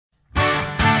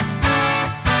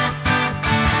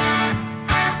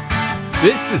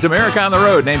This is America on the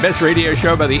Road, named Best Radio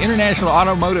Show by the International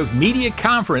Automotive Media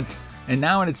Conference, and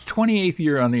now in its 28th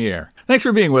year on the air. Thanks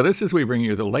for being with us as we bring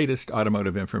you the latest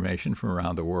automotive information from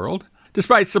around the world.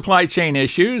 Despite supply chain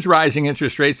issues, rising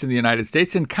interest rates in the United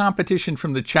States, and competition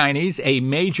from the Chinese, a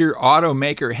major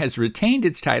automaker has retained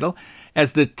its title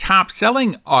as the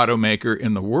top-selling automaker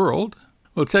in the world.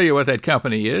 We'll tell you what that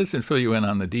company is and fill you in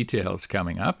on the details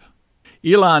coming up.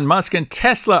 Elon Musk and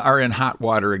Tesla are in hot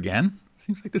water again.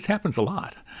 Seems like this happens a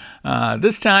lot.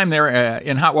 This time they're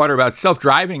in hot water about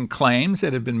self-driving claims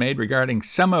that have been made regarding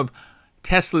some of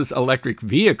Tesla's electric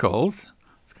vehicles.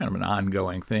 It's kind of an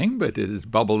ongoing thing, but it has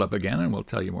bubbled up again, and we'll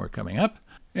tell you more coming up.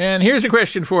 And here's a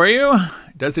question for you.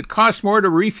 Does it cost more to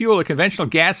refuel a conventional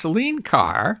gasoline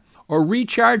car or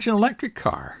recharge an electric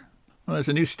car? Well, there's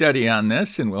a new study on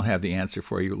this, and we'll have the answer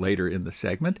for you later in the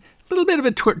segment. A little bit of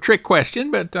a trick question,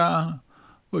 but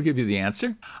we'll give you the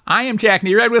answer. I am Jack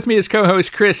Nerad. With me is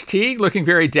co-host Chris Teague, looking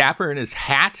very dapper in his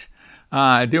hat,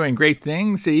 doing great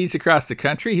things. He's across the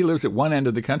country. He lives at one end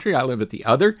of the country. I live at the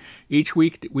other. Each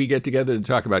week we get together to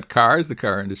talk about cars, the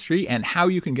car industry, and how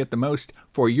you can get the most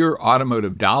for your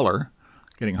automotive dollar.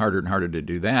 Getting harder and harder to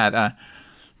do that.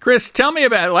 Chris, tell me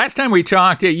about it. Last time we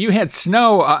talked, you had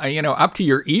snow, up to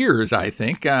your ears, I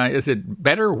think. Is it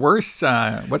better, worse?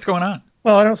 What's going on?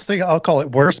 Well, I don't think I'll call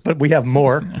it worse, but we have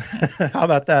more. How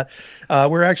about that?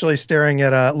 We're actually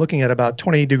looking at about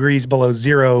 20 degrees below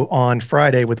zero on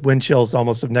Friday with wind chills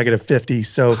almost of negative 50.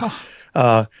 So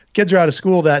kids are out of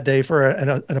school that day for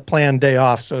a planned day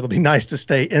off. So it'll be nice to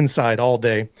stay inside all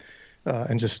day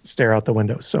and just stare out the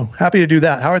window. So happy to do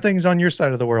that. How are things on your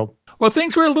side of the world? Well,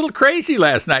 things were a little crazy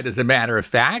last night, as a matter of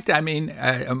fact. I mean,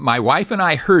 my wife and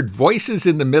I heard voices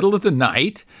in the middle of the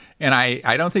night, and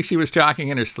I don't think she was talking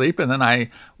in her sleep. And then I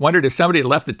wondered if somebody had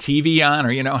left the TV on,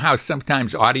 or you know how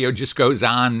sometimes audio just goes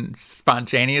on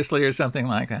spontaneously or something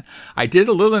like that. I did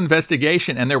a little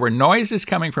investigation, and there were noises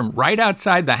coming from right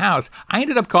outside the house. I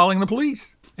ended up calling the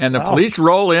police. And the police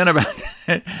roll in about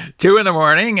 2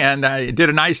 a.m, and I did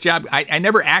a nice job. I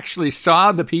never actually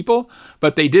saw the people,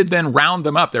 but they did then round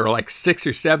them up. There were like 6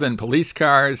 or 7 police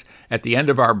cars at the end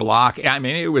of our block. I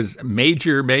mean, it was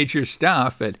major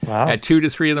stuff at 2 to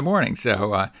 3 a.m.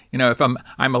 So, if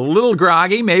I'm a little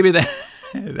groggy, maybe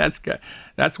that's good.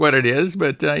 That's what it is.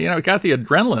 But, it got the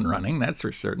adrenaline running, that's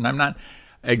for certain. I'm not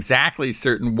exactly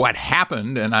certain what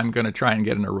happened, and I'm going to try and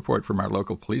get in a report from our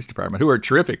local police department, who are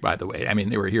terrific, by the way. I mean,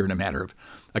 they were here in a matter of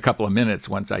a couple of minutes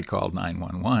once I called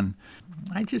 911.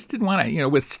 I just didn't want to,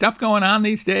 with stuff going on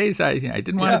these days, I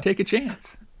didn't want to take a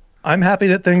chance. I'm happy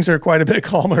that things are quite a bit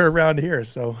calmer around here,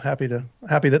 so happy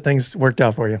that things worked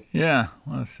out for you. Yeah,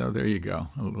 well, so there you go,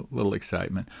 a little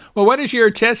excitement. Well, what is your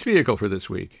test vehicle for this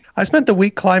week? I spent the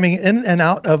week climbing in and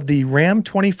out of the Ram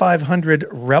 2500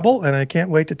 Rebel, and I can't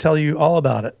wait to tell you all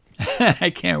about it. I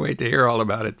can't wait to hear all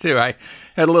about it, too. I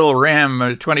had a little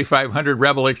Ram 2500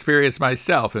 Rebel experience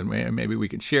myself, and maybe we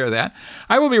could share that.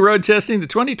 I will be road testing the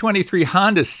 2023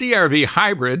 Honda CR-V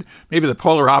Hybrid, maybe the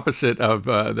polar opposite of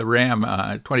the Ram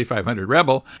 2500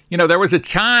 Rebel. There was a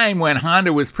time when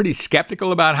Honda was pretty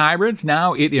skeptical about hybrids.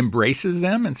 Now it embraces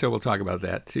them, and so we'll talk about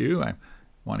that, too. I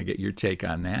want to get your take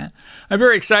on that. I'm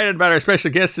very excited about our special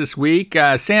guest this week.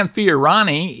 Sam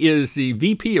Fiorani is the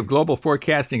VP of Global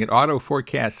Forecasting at Auto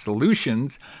Forecast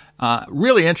Solutions.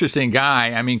 Really interesting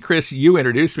guy. I mean, Chris, you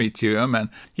introduced me to him, and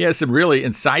he has some really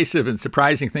incisive and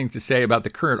surprising things to say about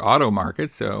the current auto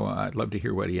market. So I'd love to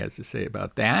hear what he has to say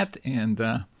about that.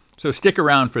 And so stick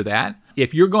around for that.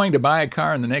 If you're going to buy a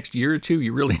car in the next year or two,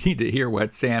 you really need to hear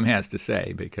what Sam has to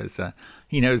say, because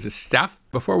he knows his stuff.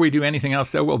 Before we do anything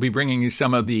else, though, we'll be bringing you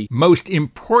some of the most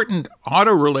important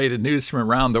auto-related news from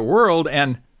around the world.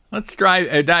 And let's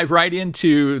dive right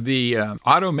into the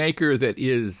automaker that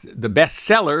is the best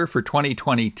seller for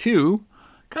 2022.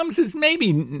 Comes as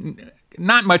maybe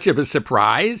not much of a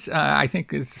surprise. I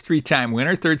think it's a 3-time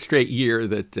winner, 3rd straight year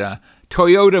that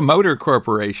Toyota Motor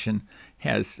Corporation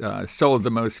has sold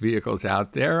the most vehicles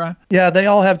out there. Yeah, they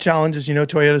all have challenges.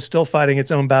 Toyota's still fighting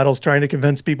its own battles, trying to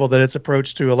convince people that its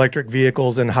approach to electric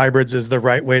vehicles and hybrids is the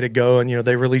right way to go. And,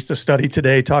 they released a study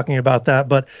today talking about that.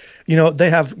 But,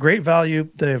 they have great value.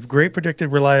 They have great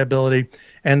predicted reliability.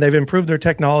 And they've improved their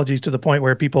technologies to the point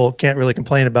where people can't really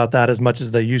complain about that as much as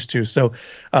they used to. So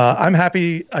I'm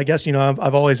happy. I guess,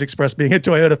 I've always expressed being a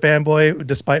Toyota fanboy,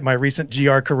 despite my recent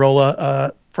GR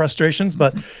Corolla frustrations,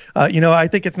 but I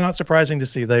think it's not surprising to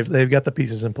see they've got the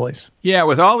pieces in place. Yeah,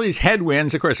 with all these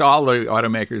headwinds, of course, all the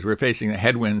automakers were facing the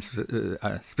headwinds,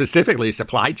 specifically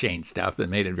supply chain stuff that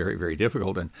made it very, very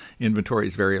difficult, and inventory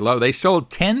is very low. They sold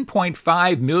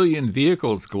 10.5 million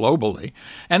vehicles globally,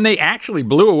 and they actually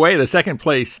blew away the second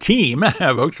place team,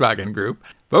 Volkswagen Group.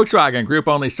 Volkswagen Group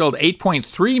only sold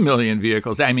 8.3 million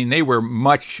vehicles. I mean, they were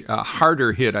much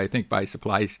harder hit, I think, by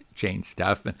supply chain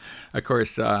stuff. And of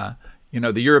course, the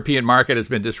European market has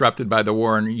been disrupted by the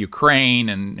war in Ukraine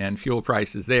and fuel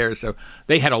prices there. So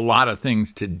they had a lot of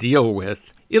things to deal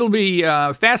with. It'll be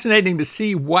fascinating to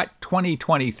see what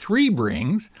 2023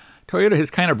 brings. Toyota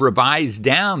has kind of revised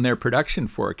down their production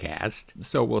forecast.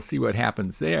 So we'll see what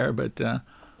happens there. But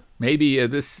maybe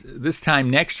this time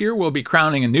next year we'll be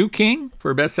crowning a new king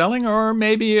for best-selling, or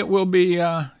maybe it will be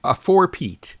a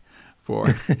four-peat for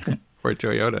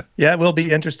Toyota. Yeah, it will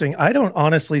be interesting. I don't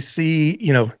honestly see,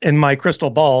 in my crystal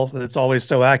ball, that's always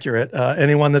so accurate,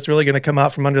 anyone that's really going to come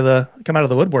out of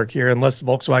the woodwork here, unless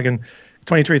Volkswagen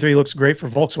 2023 looks great for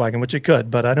Volkswagen, which it could,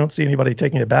 but I don't see anybody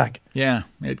taking it back. Yeah,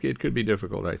 it could be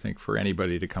difficult, I think, for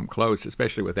anybody to come close,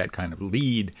 especially with that kind of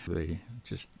lead. They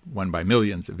just won by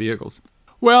millions of vehicles.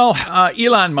 Well,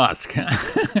 Elon Musk,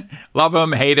 love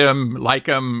him, hate him, like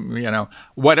him,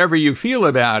 whatever you feel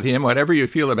about him, whatever you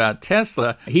feel about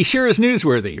Tesla, he sure is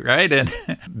newsworthy, right? And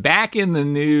back in the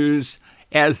news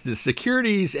as the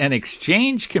Securities and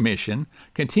Exchange Commission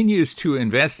continues to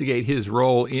investigate his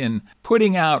role in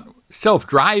putting out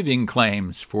self-driving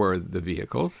claims for the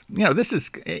vehicles. This is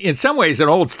in some ways an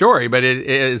old story, but it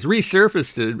is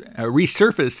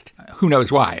resurfaced, who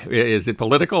knows why. Is it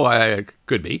political?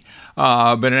 Could be.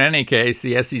 But in any case,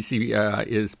 the SEC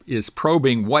is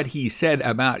probing what he said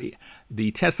about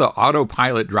the Tesla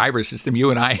autopilot driver system.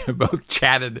 You and I have both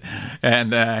chatted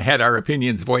and had our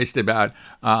opinions voiced about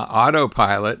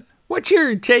autopilot. What's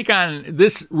your take on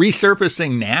this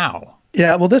resurfacing now?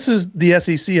 Yeah, well, this is the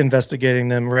SEC investigating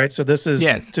them, right? So this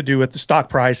is to do with the stock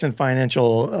price and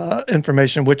financial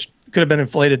information, which could have been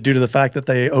inflated due to the fact that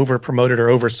they over-promoted or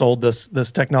oversold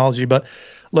this technology. But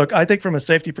look, I think from a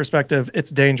safety perspective, it's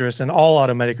dangerous, and all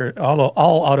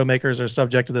automakers are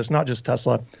subject to this, not just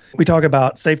Tesla. We talk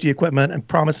about safety equipment and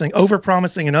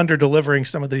over-promising and under-delivering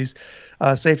some of these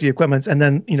safety equipments, and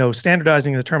then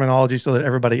standardizing the terminology so that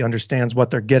everybody understands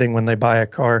what they're getting when they buy a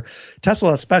car.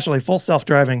 Tesla, especially full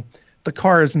self-driving. The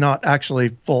car is not actually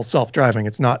full self-driving.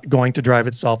 It's not going to drive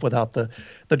itself without the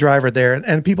driver there.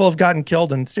 And people have gotten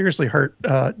killed and seriously hurt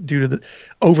due to the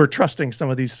over-trusting some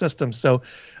of these systems. So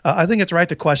I think it's right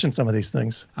to question some of these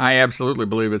things. I absolutely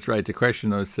believe it's right to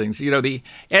question those things. The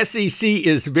SEC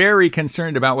is very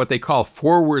concerned about what they call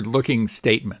forward-looking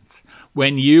statements.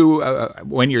 When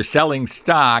you're selling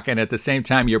stock and at the same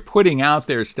time you're putting out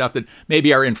there stuff that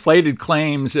maybe are inflated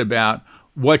claims about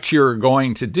what you're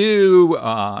going to do,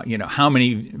 how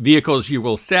many vehicles you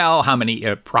will sell, how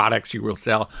many products you will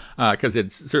sell, because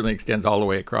it certainly extends all the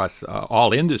way across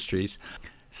all industries.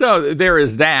 So there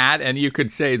is that, and you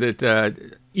could say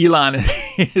that Elon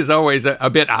is always a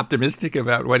bit optimistic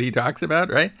about what he talks about,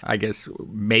 right? I guess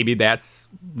maybe that's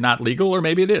not legal, or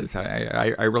maybe it is.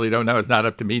 I really don't know. It's not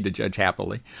up to me to judge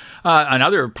happily.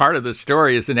 Another part of the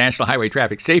story is the National Highway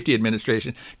Traffic Safety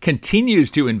Administration continues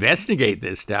to investigate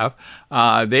this stuff.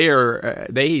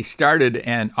 They started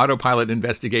an autopilot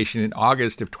investigation in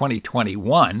August of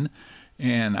 2021.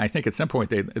 And I think at some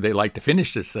point they like to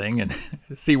finish this thing and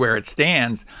see where it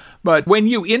stands. But when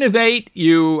you innovate,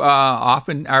 you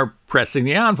often are pressing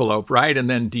the envelope, right? And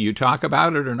then do you talk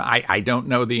about it or not? I don't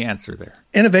know the answer there.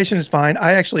 Innovation is fine.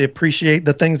 I actually appreciate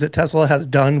the things that Tesla has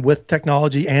done with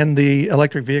technology and the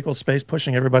electric vehicle space,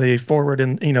 pushing everybody forward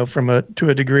and to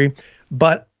a degree.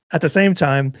 But at the same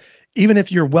time, even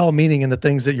if you're well-meaning in the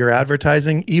things that you're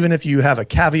advertising, even if you have a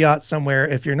caveat somewhere,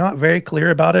 if you're not very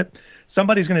clear about it,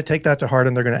 somebody's going to take that to heart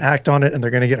and they're going to act on it and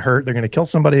they're going to get hurt. They're going to kill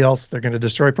somebody else. They're going to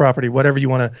destroy property, however you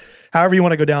want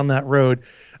to go down that road.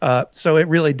 So it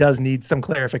really does need some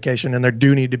clarification, and there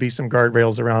do need to be some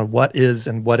guardrails around what is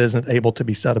and what isn't able to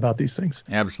be said about these things.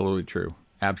 Absolutely true.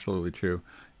 Absolutely true.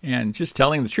 And just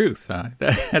telling the truth.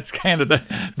 That's kind of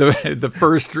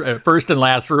the first and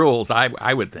last rules,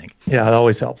 I would think. Yeah, it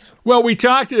always helps. Well, we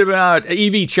talked about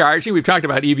EV charging. We've talked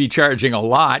about EV charging a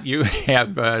lot. You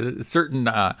have certain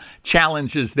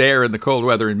challenges there in the cold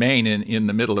weather in Maine in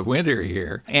the middle of winter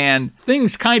here. And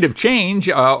things kind of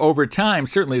change over time.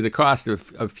 Certainly the cost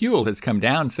of fuel has come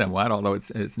down somewhat, although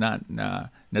it's not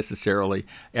necessarily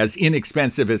as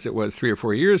inexpensive as it was 3 or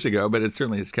 4 years ago, but it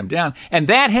certainly has come down. And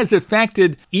that has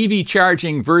affected EV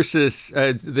charging versus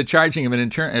the charging of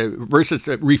versus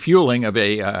refueling of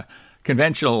a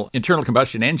conventional internal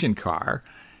combustion engine car.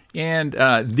 And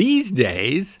these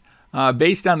days,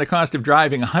 based on the cost of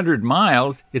driving 100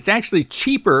 miles, it's actually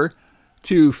cheaper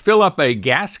to fill up a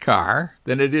gas car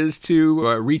than it is to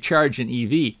recharge an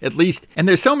EV, at least. And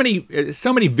there's so many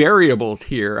variables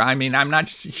here. I mean, I'm not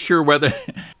sure whether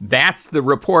that's the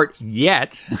report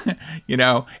yet,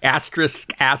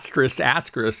 asterisk,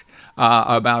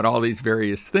 about all these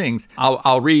various things.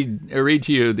 I'll read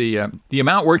to you the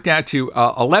amount worked out to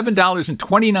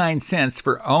 $11.29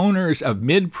 for owners of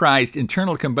mid-priced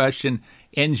internal combustion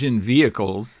engine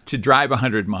vehicles to drive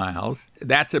 100 miles.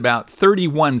 That's about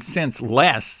 31 cents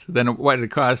less than what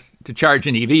it costs to charge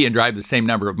an EV and drive the same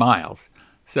number of miles.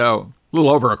 So a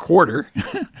little over a quarter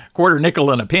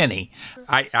nickel and a penny.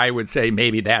 I would say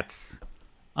maybe that's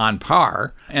on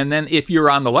par. And then if you're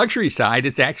on the luxury side,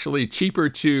 it's actually cheaper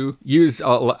to use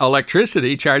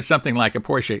electricity, charge something like a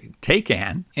Porsche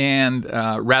Taycan, and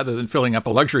rather than filling up a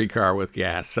luxury car with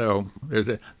gas. So there's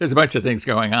a bunch of things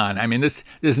going on. I mean, this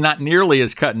is not nearly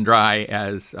as cut and dry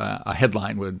as a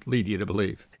headline would lead you to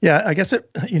believe. Yeah, I guess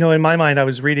in my mind, I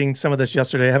was reading some of this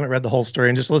yesterday. I haven't read the whole story,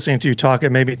 and just listening to you talk, it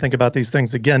made me think about these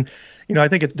things again. I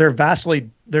think there's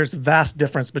vast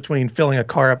difference between filling a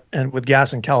car up with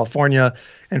gas in California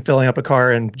and filling up a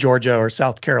car in Georgia or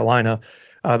South Carolina.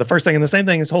 The first thing, and the same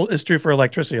thing is true for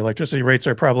electricity. Electricity rates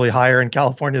are probably higher in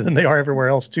California than they are everywhere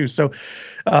else too. So,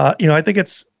 I think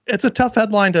it's a tough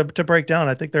headline to break down.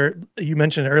 I think you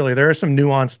mentioned earlier, there is some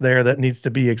nuance there that needs to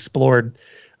be explored,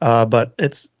 but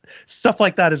it's stuff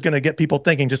like that is going to get people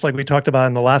thinking, just like we talked about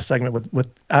in the last segment with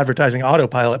advertising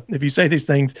autopilot. If you say these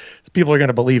things, people are going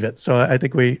to believe it. So I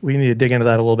think we need to dig into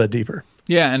that a little bit deeper.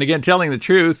 Yeah, and again, telling the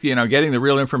truth, getting the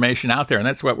real information out there, and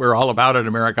that's what we're all about at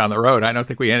America on the Road. I don't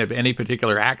think we have any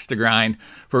particular axe to grind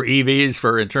for EVs,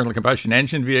 for internal combustion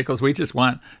engine vehicles. We just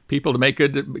want people to make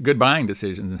good buying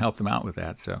decisions and help them out with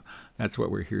that. So that's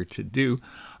what we're here to do.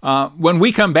 When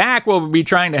we come back, we'll be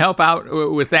trying to help out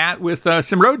with that with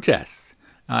some road tests.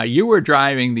 You were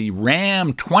driving the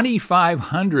Ram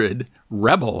 2500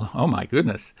 Rebel. Oh, my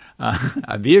goodness.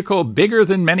 A vehicle bigger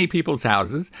than many people's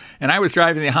houses. And I was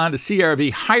driving the Honda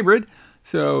CR-V Hybrid.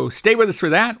 So stay with us for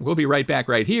that. We'll be right back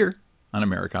right here on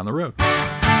America on the Road.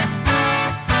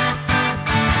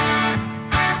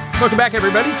 Welcome back,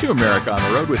 everybody, to America on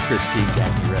the Road with Christine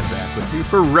Jackie Redback with you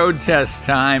for road test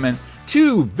time. And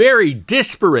two very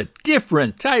disparate,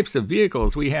 different types of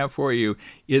vehicles we have for you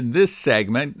in this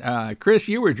segment. Chris,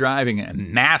 you were driving a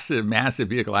massive, massive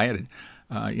vehicle. I had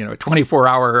a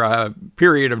 24-hour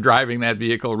period of driving that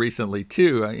vehicle recently,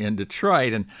 too, in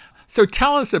Detroit. And so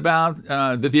tell us about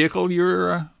the vehicle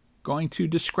you're going to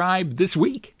describe this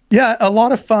week. Yeah, a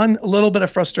lot of fun, a little bit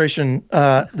of frustration.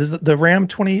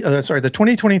 The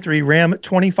 2023 Ram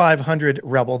 2500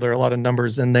 Rebel. There are a lot of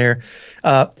numbers in there.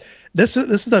 This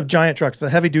is a giant truck. It's a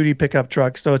heavy-duty pickup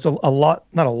truck, so it's a lot,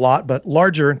 not a lot, but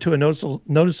larger to a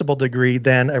noticeable degree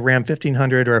than a Ram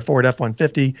 1500 or a Ford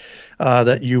F-150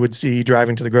 that you would see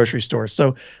driving to the grocery store.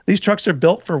 So these trucks are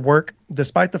built for work,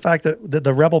 despite the fact that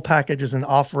the Rebel package is an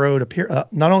off-road,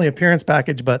 not only appearance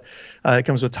package, but it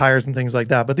comes with tires and things like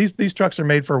that. But these trucks are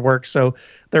made for work, so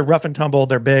they're rough and tumble,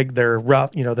 they're big, they're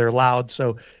rough, they're loud.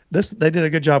 So they did a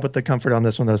good job with the comfort on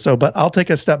this one, though. But I'll take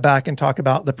a step back and talk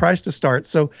about the price to start.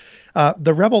 So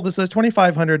the Rebel, this is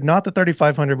 2,500, not the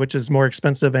 3,500, which is more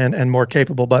expensive and more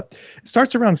capable, but it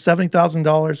starts around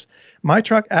 $70,000. My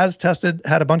truck, as tested,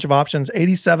 had a bunch of options,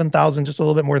 $87,000, just a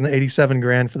little bit more than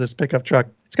 $87,000 for this pickup truck.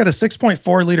 It's got a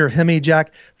 6.4 liter Hemi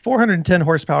jack, 410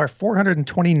 horsepower,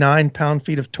 429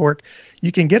 pound-feet of torque.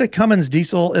 You can get a Cummins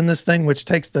diesel in this thing, which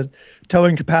takes the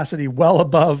towing capacity well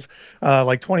above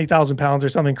like 20,000 pounds or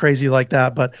something crazy like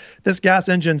that. But this gas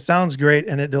engine sounds great,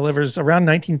 and it delivers around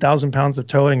 19,000 pounds of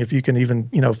towing if you can even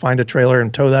find a trailer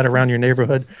and tow that around your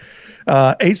neighborhood.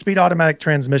 8-speed automatic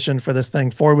transmission for this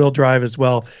thing, 4-wheel drive as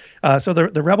well. So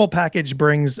the Rebel package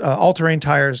brings all-terrain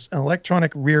tires, an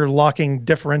electronic rear locking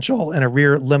differential, and a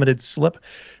rear limited slip.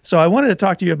 So I wanted to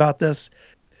talk to you about this.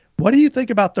 What do you think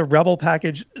about the Rebel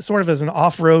package, sort of as an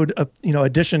off-road,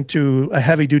 addition to a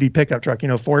heavy-duty pickup truck?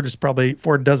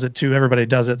 Ford does it too. Everybody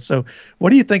does it. So what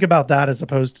do you think about that as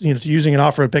opposed to using an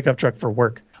off-road pickup truck for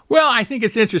work? Well, I think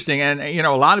it's interesting. And, a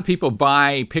lot of people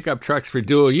buy pickup trucks for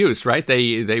dual use, right?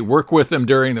 They work with them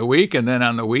during the week, and then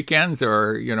on the weekends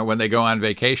or, when they go on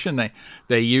vacation,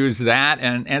 they use that.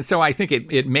 And so I think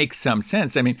it makes some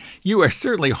sense. I mean, you are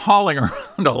certainly hauling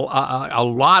around a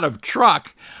lot of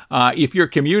truck if you're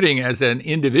commuting as an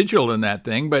individual in that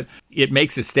thing, but it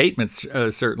makes a statement,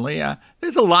 certainly.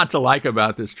 There's a lot to like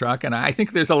about this truck, and I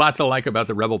think there's a lot to like about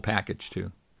the Rebel package,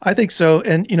 too. I think so.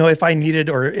 And, if I needed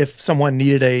or if someone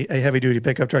needed a heavy duty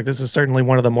pickup truck, this is certainly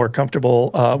one of the more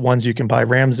comfortable ones you can buy.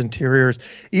 Ram's interiors,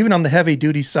 even on the heavy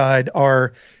duty side,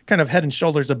 are kind of head and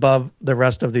shoulders above the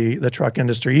rest of the truck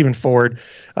industry, even Ford,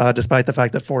 despite the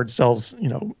fact that Ford sells,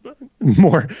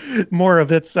 more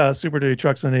of its Super Duty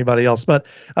trucks than anybody else. But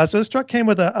so this truck came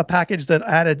with a package that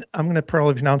added, I'm going to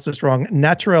probably pronounce this wrong,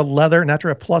 Natura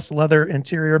Plus leather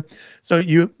interior. So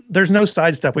there's no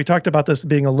side step. We talked about this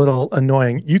being a little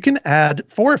annoying. You can add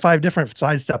 4 or 5 different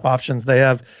side step options. They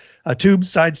have a tube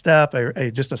side step,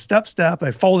 just a step,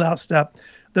 a fold out step.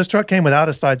 This truck came without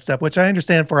a side step, which I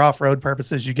understand for off-road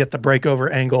purposes. You get the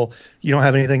breakover angle. You don't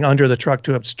have anything under the truck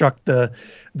to obstruct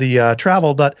the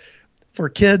travel. But for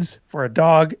kids, for a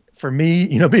dog, for me,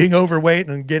 being overweight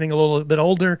and getting a little bit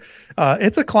older,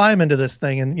 it's a climb into this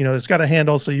thing. And, it's got a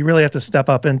handle, so you really have to step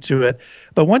up into it.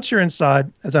 But once you're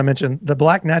inside, as I mentioned, the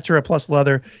black Natura Plus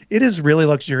leather, it is really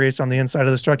luxurious on the inside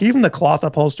of this truck. Even the cloth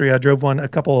upholstery, I drove one a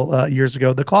couple years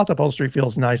ago. The cloth upholstery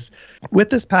feels nice.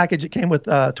 With this package, it came with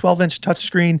a 12-inch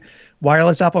touchscreen,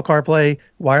 wireless Apple CarPlay,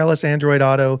 wireless Android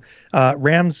Auto.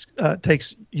 Rams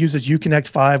uses Uconnect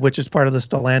 5, which is part of the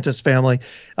Stellantis family.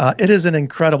 It is an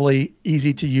incredibly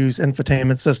easy to use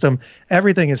infotainment system.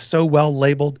 Everything is so well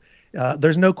labeled.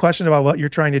 There's no question about what you're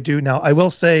trying to do. Now, I will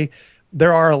say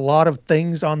there are a lot of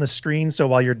things on the screen. So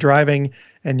while you're driving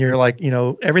and you're like,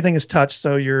 everything is touch.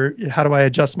 So how do I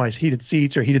adjust my heated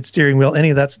seats or heated steering wheel, any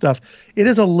of that stuff? It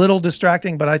is a little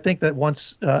distracting, but I think that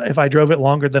once, if I drove it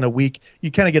longer than a week,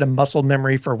 you kind of get a muscle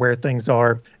memory for where things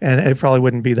are, and it probably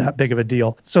wouldn't be that big of a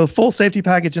deal. So full safety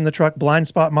package in the truck, blind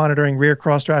spot monitoring, rear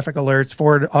cross traffic alerts,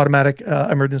 forward automatic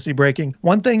emergency braking.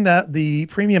 One thing that the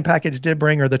premium package did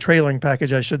bring, or the trailering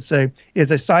package, I should say,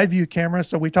 is a side view camera.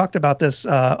 So we talked about this.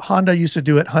 Honda used to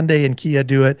do it. Hyundai and Kia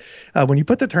do it. When you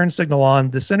put the turn signal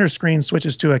on, the center screen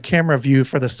switches to a camera view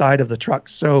for the side of the truck.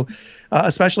 So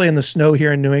especially in the snow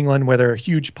here in New England, where there are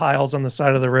huge piles on the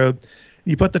side of the road,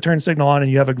 you put the turn signal on and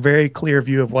you have a very clear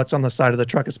view of what's on the side of the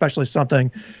truck, especially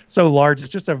something so large. It's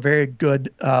just a very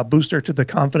good booster to the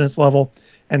confidence level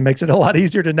and makes it a lot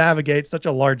easier to navigate such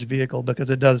a large vehicle, because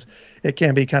it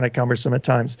can be kind of cumbersome at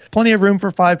times. Plenty of room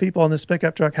for 5 people in this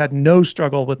pickup truck. Had no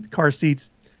struggle with car seats,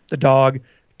 the dog,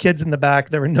 kids in the back.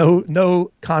 There were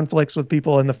no conflicts with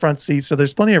people in the front seat. So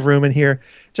there's plenty of room in here.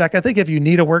 Jack, I think if you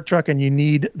need a work truck and you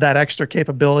need that extra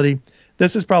capability,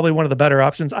 this is probably one of the better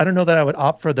options. I don't know that I would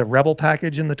opt for the Rebel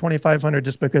package in the 2500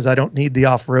 just because I don't need the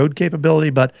off-road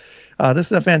capability, but this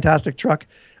is a fantastic truck.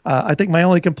 I think my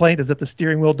only complaint is that the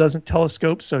steering wheel doesn't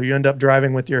telescope, so you end up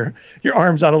driving with your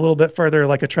arms out a little bit further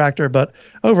like a tractor, but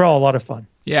overall, a lot of fun.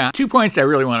 Yeah, 2 points I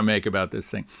really want to make about this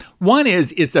thing. One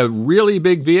is it's a really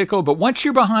big vehicle, but once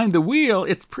you're behind the wheel,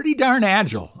 it's pretty darn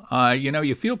agile.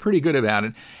 You feel pretty good about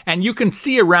it, and you can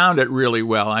see around it really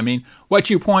well. I mean,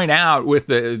 what you point out with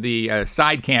the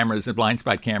side cameras and blind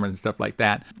spot cameras and stuff like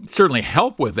that certainly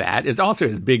help with that. It also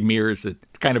has big mirrors, that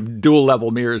kind of dual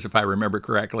level mirrors, if I remember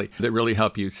correctly, that really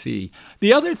help you see.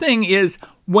 The other thing is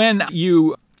when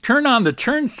you turn on the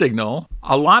turn signal,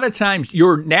 a lot of times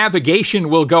your navigation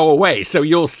will go away. So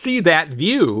you'll see that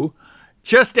view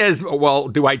just as, well,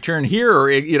 do I turn here? Or,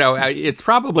 it's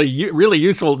probably really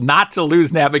useful not to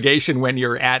lose navigation when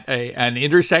you're at an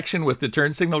intersection with the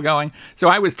turn signal going. So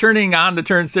I was turning on the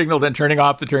turn signal, then turning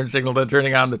off the turn signal, then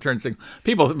turning on the turn signal.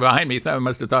 People behind me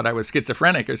must have thought I was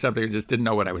schizophrenic or something, or just didn't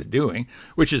know what I was doing,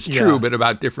 which is true, but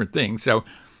about different things. So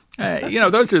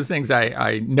those are the things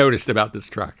I noticed about this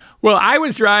truck. Well, I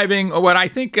was driving what I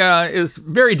think is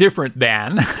very different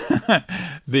than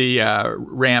the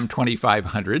Ram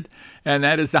 2500, and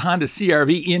that is the Honda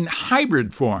CR-V in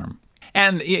hybrid form.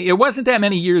 And it wasn't that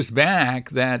many years back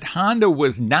that Honda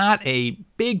was not a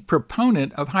big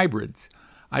proponent of hybrids.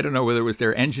 I don't know whether it was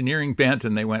their engineering bent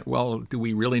and they went, well, do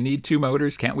we really need 2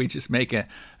 motors? Can't we just make an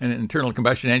internal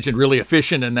combustion engine really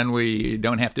efficient and then we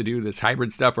don't have to do this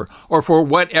hybrid stuff? Or for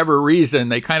whatever reason,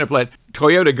 they kind of let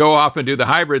Toyota go off and do the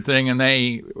hybrid thing, and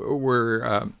they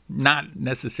were not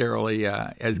necessarily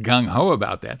as gung-ho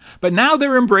about that. But now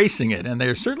they're embracing it, and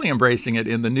they're certainly embracing it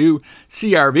in the new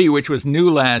CR-V, which was new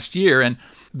last year. And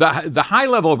the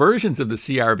high-level versions of the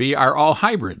CR-V are all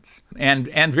hybrids and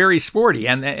very sporty.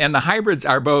 And the hybrids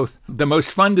are both the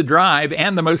most fun to drive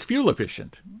and the most fuel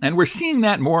efficient. And we're seeing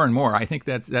that more and more. I think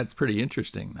that's pretty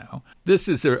interesting now. This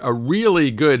is a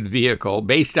really good vehicle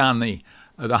based on the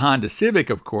Honda Civic,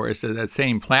 of course, that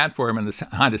same platform. And the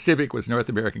Honda Civic was North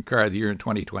American Car of the Year in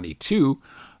 2022.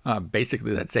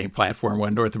 Basically, that same platform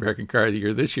won North American Car of the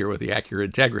Year this year with the Acura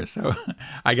Integra. So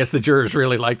I guess the jurors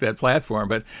really like that platform.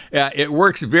 But it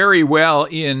works very well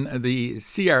in the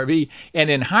CR-V. And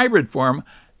in hybrid form,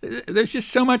 there's just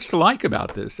so much to like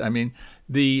about this. I mean,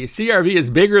 the CR-V is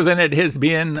bigger than it has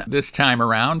been this time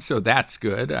around, so that's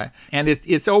good. And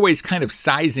it's always kind of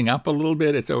sizing up a little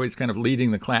bit. It's always kind of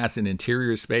leading the class in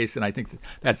interior space, and I think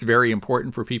that's very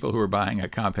important for people who are buying a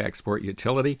compact sport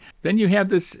utility. Then you have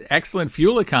this excellent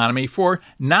fuel economy for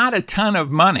not a ton of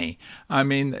money. I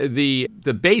mean, the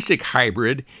basic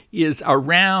hybrid is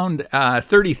around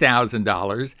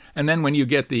 $30,000, and then when you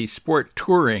get the Sport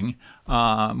Touring,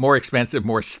 more expensive,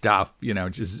 more stuff,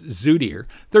 just zootier,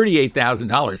 $38,000.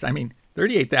 I mean,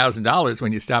 $38,000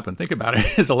 when you stop and think about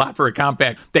it is a lot for a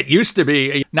compact that used to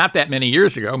be, not that many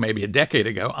years ago, maybe a decade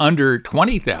ago, under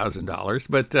 $20,000.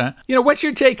 But, what's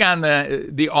your take on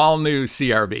the all-new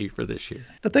CR-V for this year?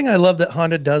 The thing I love that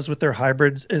Honda does with their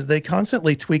hybrids is they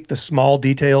constantly tweak the small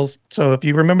details. So if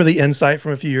you remember the Insight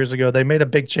from a few years ago, they made a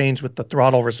big change with the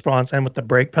throttle response and with the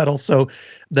brake pedal. So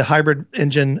the hybrid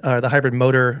engine, the hybrid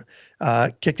motor,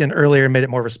 kicked in earlier and made it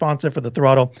more responsive for the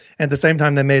throttle. And at the same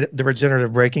time, they made the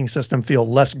regenerative braking system feel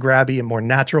less grabby and more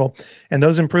natural. And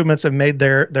those improvements have made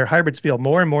their hybrids feel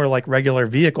more and more like regular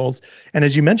vehicles. And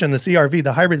as you mentioned, the CR-V,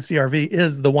 the hybrid CR-V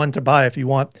is the one to buy if you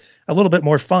want a little bit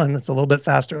more fun. It's a little bit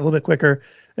faster, a little bit quicker,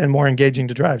 and more engaging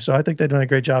to drive. So I think they're doing a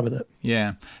great job with it.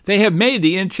 Yeah. They have made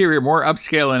the interior more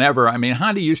upscale than ever. I mean,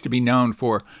 Honda used to be known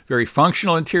for very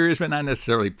functional interiors, but not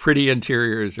necessarily pretty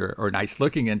interiors or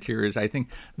nice-looking interiors. I think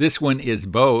this one is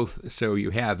both, so you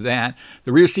have that.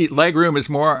 The rear seat legroom is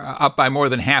up by more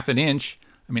than half an inch.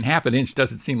 I mean, half an inch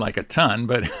doesn't seem like a ton,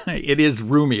 but it is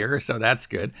roomier, so that's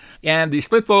good. And the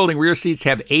split-folding rear seats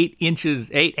have 8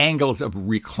 angles of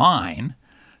recline.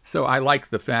 So I like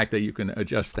the fact that you can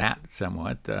adjust that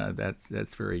somewhat.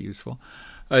 That's very useful.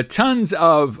 Tons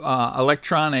of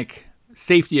electronic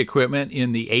safety equipment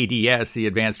in the ADS, the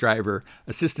Advanced Driver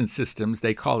Assistance Systems.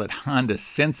 They call it Honda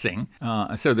Sensing.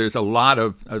 So there's a lot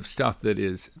of stuff that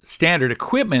is standard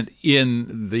equipment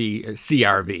in the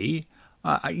CR-V.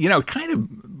 Kind of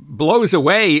blows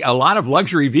away a lot of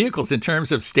luxury vehicles in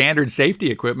terms of standard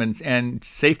safety equipment and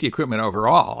safety equipment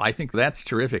overall. I think that's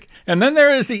terrific. And then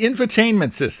there is the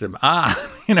infotainment system.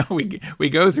 We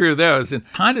go through those, and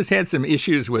Honda's had some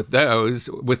issues with those,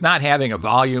 with not having a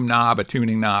volume knob, a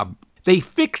tuning knob. They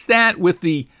fixed that with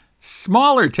the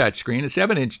smaller touchscreen. A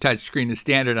 7-inch touchscreen is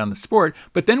standard on the Sport,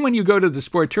 but then when you go to the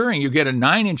Sport Touring, you get a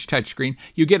 9-inch touchscreen.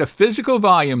 You get a physical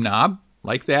volume knob,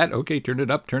 like that. Okay, turn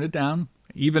it up, turn it down.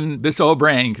 Even this old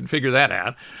brain can figure that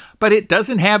out. But it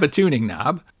doesn't have a tuning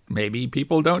knob. Maybe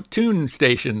people don't tune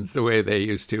stations the way they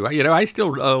used to. I still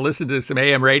listen to some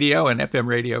AM radio and FM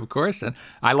radio, of course, and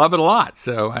I love it a lot.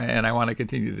 So, and I want to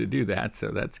continue to do that. So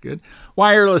that's good.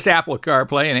 Wireless Apple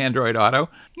CarPlay and Android Auto.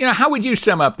 How would you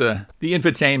sum up the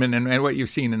infotainment and what you've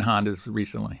seen in Hondas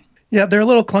recently? Yeah, they're a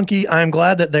little clunky. I'm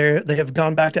glad that they have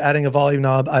gone back to adding a volume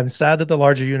knob. I'm sad that the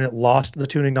larger unit lost the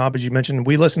tuning knob, as you mentioned.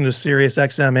 We listen to Sirius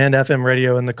XM and FM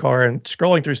radio in the car, and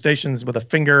scrolling through stations with a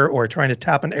finger or trying to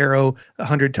tap an arrow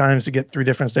 100 times to get through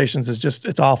different stations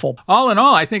it's awful. All in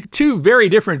all, I think two very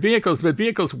different vehicles, but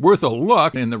vehicles worth a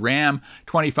look in the Ram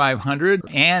 2500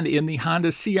 and in the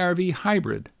Honda CR-V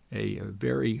Hybrid. A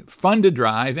very fun to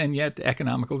drive and yet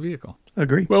economical vehicle.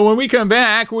 Agree. Well, when we come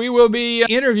back, we will be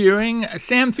interviewing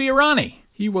Sam Fiorani.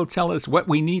 He will tell us what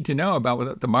we need to know about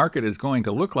what the market is going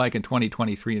to look like in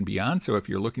 2023 and beyond. So if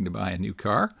you're looking to buy a new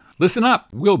car, listen up.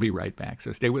 We'll be right back.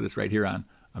 So stay with us right here on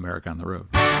America on the Road.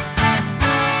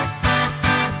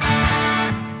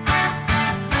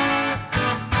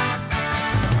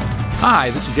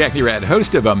 Hi, this is Jackie Redd,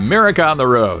 host of America on the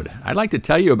Road. I'd like to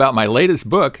tell you about my latest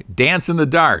book, Dance in the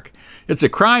Dark. It's a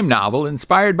crime novel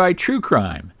inspired by true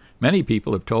crime. Many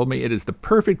people have told me it is the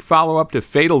perfect follow-up to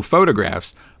Fatal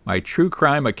Photographs, my true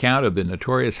crime account of the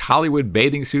notorious Hollywood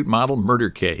bathing suit model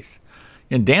murder case.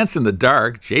 In Dance in the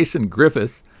Dark, Jason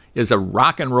Griffiths is a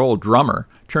rock and roll drummer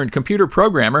turned computer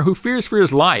programmer who fears for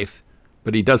his life,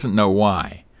 but he doesn't know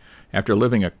why. After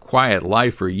living a quiet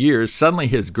life for years, suddenly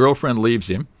his girlfriend leaves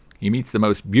him. He meets the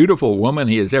most beautiful woman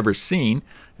he has ever seen,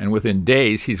 and within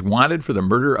days, he's wanted for the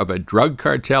murder of a drug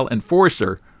cartel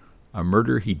enforcer, a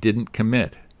murder he didn't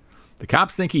commit. The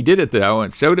cops think he did it, though,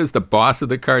 and so does the boss of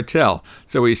the cartel,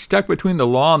 so he's stuck between the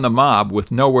law and the mob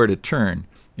with nowhere to turn.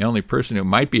 The only person who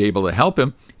might be able to help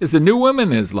him is the new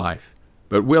woman in his life.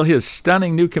 But will his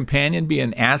stunning new companion be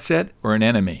an asset or an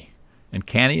enemy? And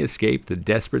can he escape the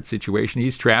desperate situation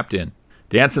he's trapped in?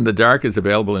 Dance in the Dark is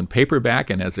available in paperback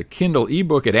and as a Kindle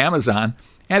ebook at Amazon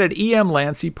and at E.M.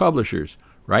 Lancey Publishers.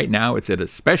 Right now, it's at a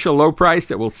special low price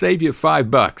that will save you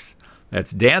 $5.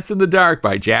 That's Dance in the Dark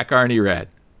by Jack Arney Redd.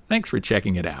 Thanks for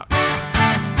checking it out.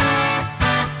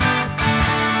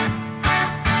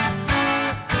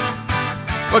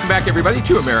 Welcome back, everybody,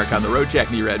 to America on the Road. Jack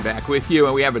Nerad back with you,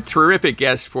 and we have a terrific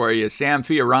guest for you. Sam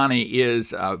Fiorani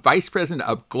is Vice President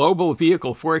of Global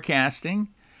Vehicle Forecasting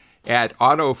at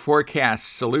Auto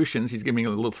Forecast Solutions. He's giving me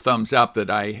a little thumbs up that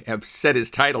I have said his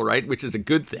title right, which is a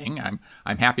good thing.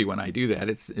 I'm happy when I do that.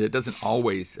 It doesn't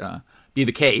always be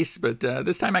the case, but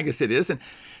this time I guess it is. And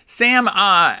Sam,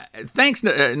 thanks,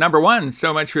 number one,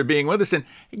 so much for being with us. And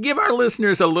give our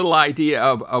listeners a little idea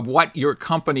of what your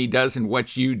company does and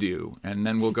what you do, and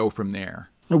then we'll go from there.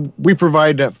 We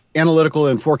provide analytical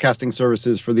and forecasting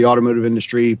services for the automotive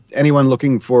industry. Anyone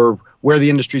looking for where the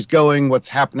industry's going, what's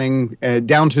happening,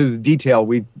 down to the detail.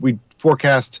 We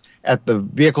forecast at the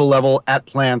vehicle level at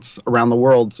plants around the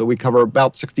world. So we cover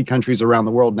about 60 countries around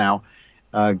the world now,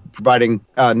 providing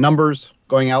numbers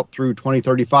going out through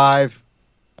 2035.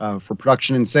 For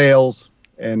production and sales,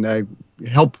 and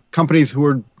help companies who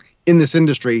are in this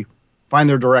industry find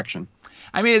their direction.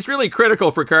 I mean, it's really critical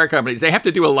for car companies. They have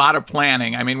to do a lot of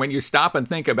planning. I mean, when you stop and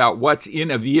think about what's in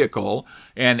a vehicle,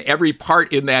 and every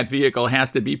part in that vehicle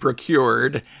has to be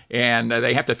procured, and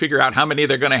they have to figure out how many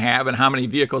they're going to have and how many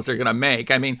vehicles they're going to make.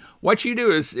 I mean, what you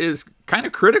do is kind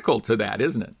of critical to that,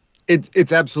 isn't it?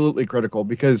 It's absolutely critical,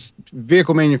 because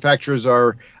vehicle manufacturers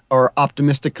are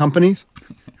optimistic companies.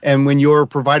 And when you're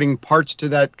providing parts to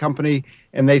that company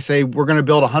and they say, we're going to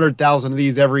build 100,000 of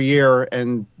these every year,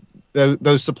 and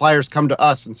those suppliers come to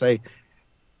us and say,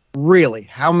 really,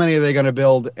 how many are they going to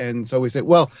build? And so we say,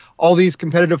 well, all these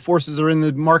competitive forces are in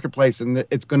the marketplace, and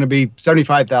it's going to be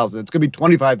 75,000. It's going to be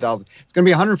 25,000. It's going to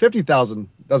be 150,000.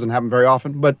 It doesn't happen very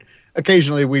often, but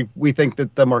occasionally we think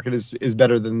that the market is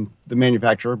better than the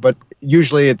manufacturer. But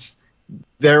usually it's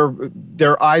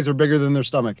their eyes are bigger than their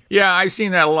stomach. Yeah, I've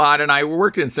seen that a lot, and I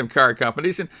worked in some car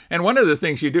companies. And one of the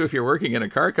things you do if you're working in a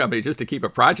car company just to keep a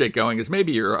project going is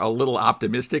maybe you're a little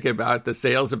optimistic about the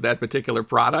sales of that particular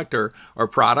product or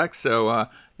products. So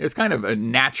it's kind of a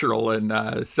natural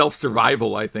and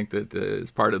self-survival, I think, that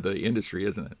is part of the industry,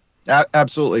 isn't it?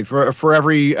 Absolutely. For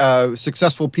every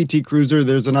successful PT Cruiser,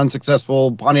 there's an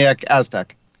unsuccessful Pontiac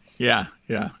Aztek. Yeah.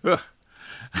 Ugh.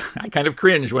 I kind of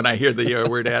cringe when I hear the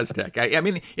word Aztek. I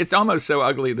mean, it's almost so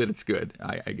ugly that it's good,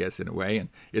 I guess, in a way, and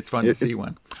it's fun to see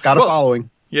one. It's got a following.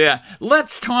 Yeah.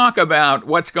 Let's talk about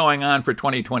what's going on for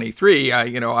 2023.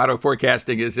 Auto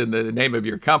forecasting is in the name of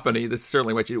your company. This is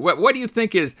certainly what you do. What do you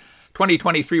think is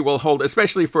 2023 will hold,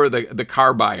 especially for the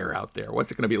car buyer out there?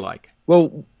 What's it going to be like?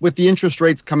 Well, with the interest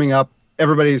rates coming up,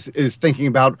 everybody is thinking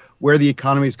about where the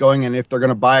economy is going and if they're going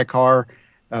to buy a car,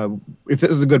 if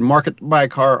this is a good market to buy a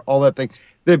car, all that thing.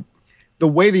 The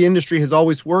way the industry has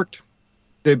always worked,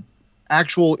 the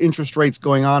actual interest rates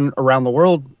going on around the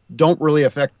world don't really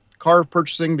affect car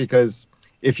purchasing, because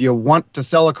if you want to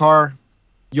sell a car,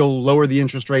 you'll lower the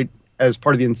interest rate as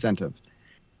part of the incentive.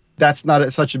 That's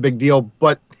not such a big deal.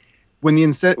 But when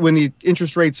the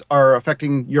interest rates are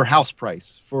affecting your house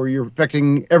price,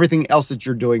 affecting everything else that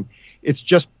you're doing, it's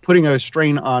just putting a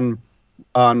strain on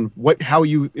how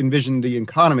you envision the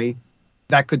economy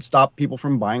that could stop people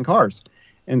from buying cars.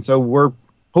 And so we're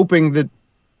hoping that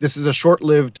this is a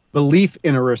short-lived belief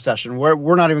in a recession.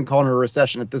 We're not even calling it a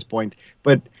recession at this point,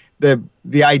 but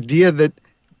the idea that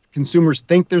consumers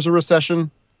think there's a recession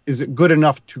is good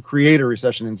enough to create a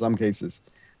recession in some cases.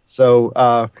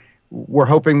 So we're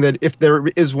hoping that if there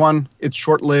is one, it's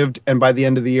short-lived, and by the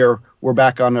end of the year, we're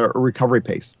back on a recovery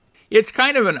pace. It's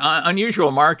kind of an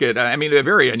unusual market. I mean, a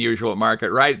very unusual market,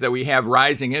 right? That we have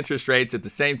rising interest rates at the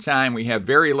same time. We have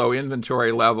very low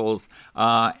inventory levels,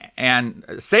 and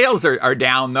sales are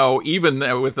down, though, even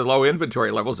with the low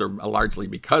inventory levels, are largely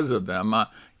because of them.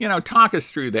 Talk us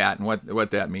through that and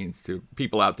what that means to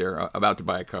people out there about to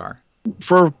buy a car.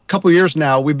 For a couple of years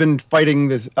now, we've been fighting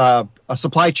this a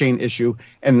supply chain issue,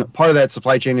 and part of that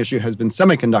supply chain issue has been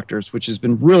semiconductors, which has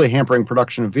been really hampering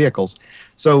production of vehicles.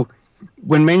 So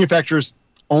when manufacturers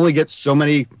only get so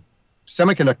many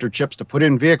semiconductor chips to put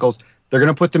in vehicles, they're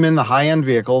going to put them in the high-end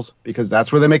vehicles because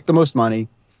that's where they make the most money.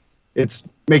 It's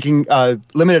making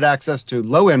limited access to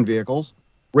low-end vehicles,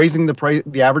 raising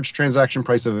the average transaction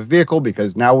price of a vehicle,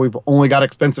 because now we've only got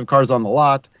expensive cars on the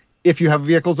lot if you have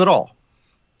vehicles at all.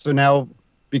 So now,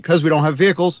 because we don't have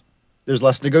vehicles, there's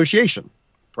less negotiation.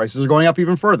 Prices are going up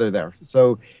even further there.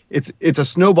 So it's a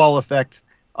snowball effect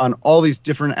on all these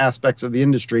different aspects of the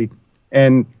industry.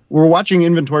 And we're watching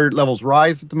inventory levels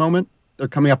rise at the moment. They're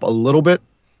coming up a little bit,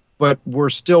 but we're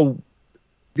still,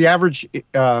 the average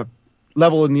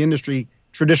level in the industry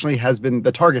traditionally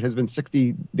the target has been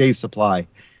 60 days supply,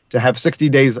 to have 60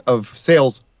 days of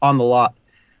sales on the lot.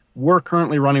 We're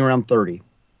currently running around 30,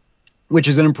 which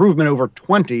is an improvement over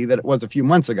 20 that it was a few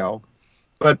months ago.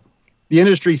 But the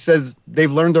industry says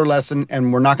they've learned their lesson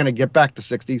and we're not going to get back to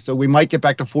 60. So we might get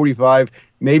back to 45,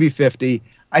 maybe 50.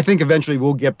 I think eventually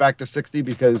we'll get back to 60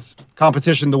 because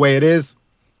competition the way it is,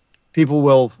 people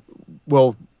will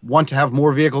want to have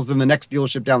more vehicles than the next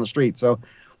dealership down the street. So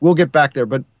we'll get back there,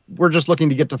 but we're just looking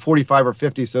to get to 45 or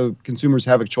 50 so consumers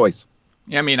have a choice.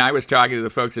 I mean, I was talking to the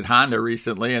folks at Honda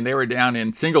recently, and they were down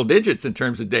in single digits in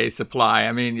terms of day supply.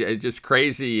 I mean, just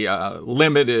crazy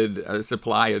limited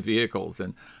supply of vehicles,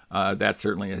 and that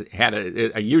certainly had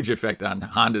a huge effect on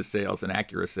Honda sales and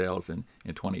Acura sales in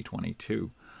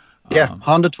 2022. Yeah,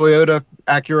 Honda, Toyota,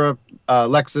 Acura,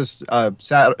 Lexus,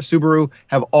 Subaru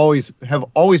have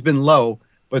always been low,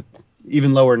 but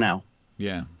even lower now.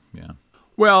 Yeah.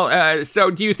 Well, so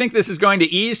do you think this is going to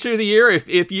ease through the year?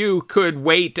 If you could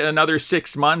wait another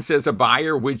 6 months as a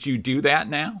buyer, would you do that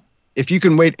now? If you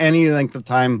can wait any length of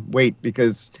time, wait,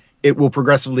 because it will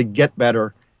progressively get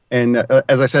better. And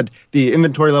as I said, the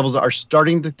inventory levels are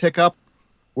starting to tick up.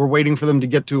 We're waiting for them to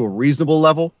get to a reasonable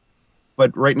level.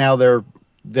 But right now they're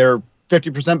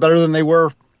 50% better than they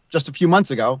were just a few months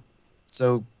ago.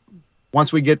 So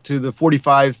once we get to the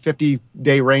 45,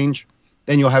 50-day range,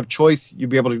 then you'll have choice. You'll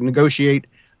be able to negotiate.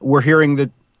 We're hearing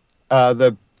that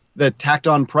the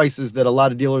tacked-on prices that a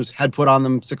lot of dealers had put on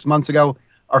them 6 months ago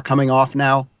are coming off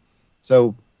now.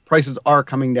 So prices are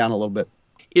coming down a little bit.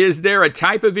 Is there a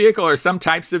type of vehicle or some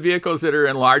types of vehicles that are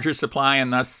in larger supply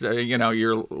and thus,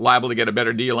 you're liable to get a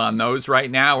better deal on those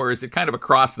right now? Or is it kind of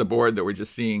across the board that we're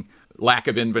just seeing lack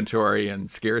of inventory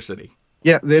and scarcity?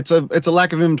 Yeah, it's a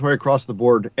lack of inventory across the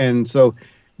board. And so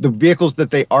the vehicles that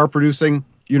they are producing,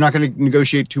 you're not going to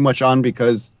negotiate too much on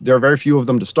because there are very few of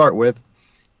them to start with,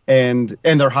 and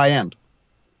they're high end.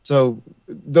 So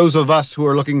those of us who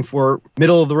are looking for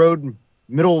middle of the road,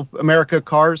 middle America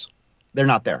cars, they're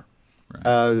not there.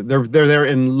 Right. They're there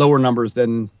in lower numbers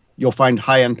than you'll find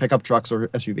high end pickup trucks or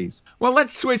SUVs. Well,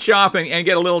 let's switch off and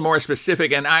get a little more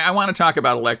specific. And I want to talk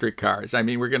about electric cars. I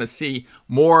mean, we're going to see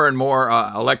more and more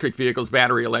electric vehicles,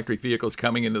 battery electric vehicles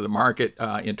coming into the market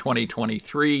in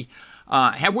 2023.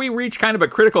 Have we reached kind of a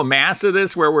critical mass of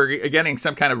this where we're getting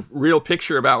some kind of real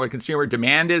picture about what consumer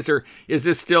demand is, or is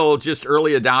this still just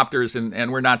early adopters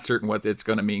and we're not certain what it's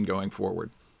going to mean going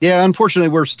forward? Yeah, unfortunately,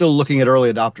 we're still looking at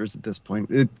early adopters at this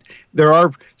point. There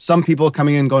are some people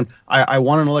coming in going, I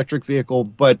want an electric vehicle,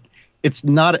 but it's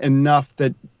not enough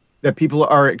that people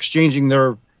are exchanging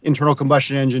their internal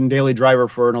combustion engine daily driver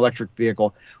for an electric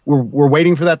vehicle. We're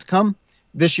waiting for that to come.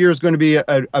 This year is going to be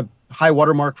a high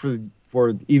watermark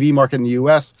for the EV market in the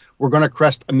U.S. We're going to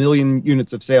crest 1 million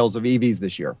units of sales of EVs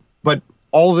this year. But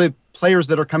all the players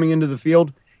that are coming into the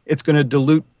field, it's going to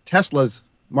dilute Tesla's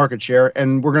market share,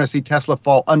 and we're going to see Tesla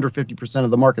fall under 50%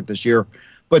 of the market this year.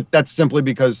 But that's simply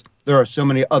because there are so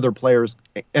many other players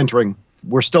entering.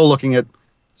 We're still looking at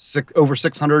over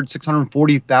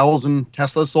 640,000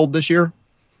 Teslas sold this year.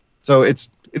 So it's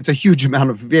a huge amount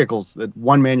of vehicles that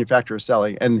one manufacturer is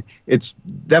selling, and it's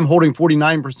them holding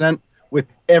 49% with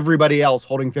everybody else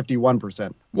holding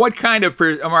 51%. What kind of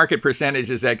market percentage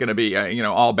is that going to be?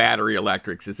 All battery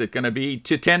electrics. Is it going to be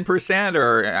to 10%?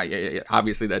 Or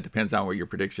obviously that depends on what your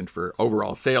prediction for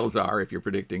overall sales are. If you're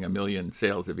predicting 1 million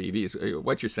sales of EVs,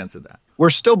 what's your sense of that? We're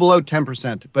still below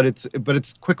 10%, but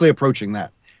it's quickly approaching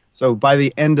that. So by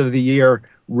the end of the year,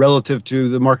 relative to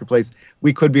the marketplace,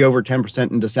 we could be over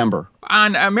 10% in December.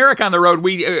 On America on the Road,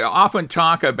 we often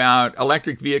talk about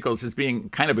electric vehicles as being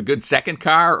kind of a good second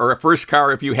car or a first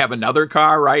car if you have another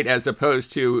car, right, as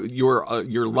opposed to your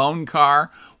lone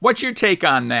car. What's your take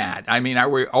on that? I mean, are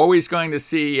we always going to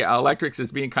see electrics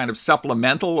as being kind of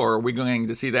supplemental, or are we going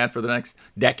to see that for the next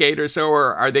decade or so,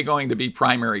 or are they going to be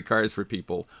primary cars for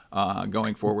people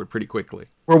going forward pretty quickly?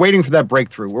 We're waiting for that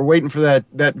breakthrough. We're waiting for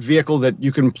that vehicle that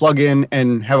you can plug in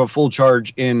and have a full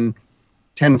charge in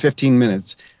 10, 15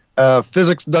 minutes.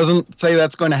 Physics doesn't say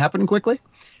that's going to happen quickly,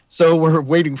 so we're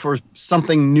waiting for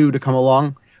something new to come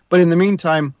along. But in the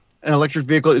meantime, an electric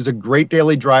vehicle is a great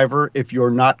daily driver if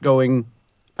you're not going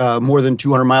more than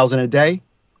 200 miles in a day.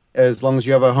 As long as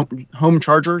you have a home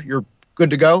charger, you're good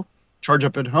to go. Charge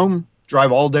up at home,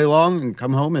 drive all day long, and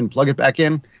come home and plug it back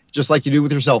in, just like you do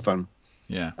with your cell phone.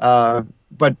 Yeah.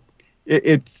 But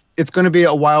it's going to be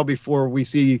a while before we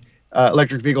see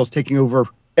electric vehicles taking over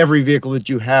every vehicle that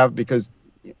you have, because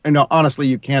honestly,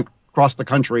 you can't cross the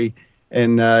country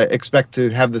and expect to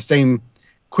have the same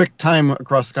quick time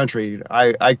across the country.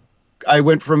 I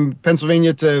went from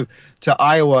Pennsylvania to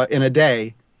Iowa in a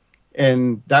day,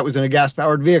 and that was in a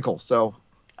gas-powered vehicle. So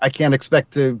I can't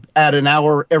expect to add an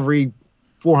hour every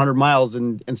 400 miles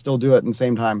and still do it in the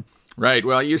same time. Right.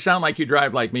 Well, you sound like you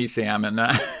drive like me, Sam, and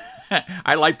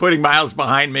I like putting miles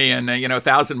behind me, and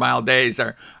 1,000-mile days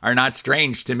are not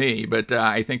strange to me. But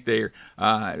I think they're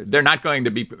not going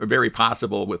to be very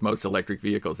possible with most electric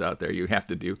vehicles out there. You have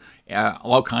to do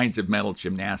all kinds of mental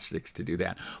gymnastics to do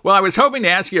that. Well, I was hoping to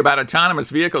ask you about autonomous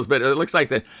vehicles, but it looks like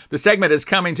the segment is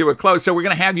coming to a close. So we're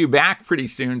going to have you back pretty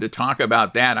soon to talk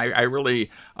about that. I really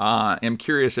am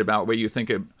curious about what you think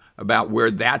about where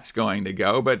that's going to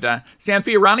go. But Sam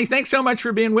Fiorani, thanks so much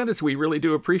for being with us. We really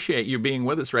do appreciate you being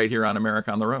with us right here on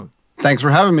America on the Road. Thanks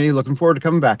for having me. Looking forward to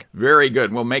coming back. Very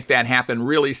good. We'll make that happen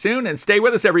really soon. And stay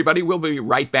with us, everybody. We'll be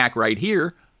right back right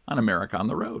here on America on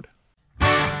the Road.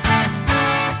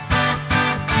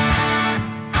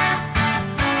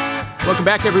 Welcome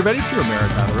back, everybody, to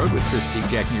America on the Road with Christy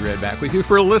Jackney Red back with you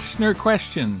for listener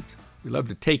questions. We love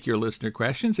to take your listener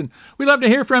questions, and we love to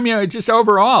hear from you just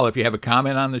overall. If you have a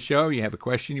comment on the show, you have a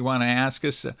question you want to ask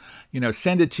us,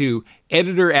 send it to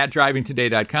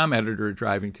editor@drivingtoday.com,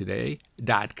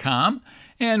 editor@drivingtoday.com,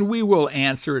 and we will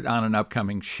answer it on an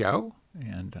upcoming show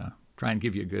and try and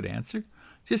give you a good answer.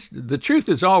 Just the truth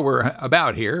is all we're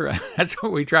about here. That's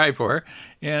what we try for.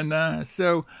 And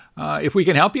so if we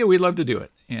can help you, we'd love to do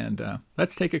it. And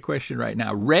let's take a question right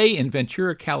now. Ray in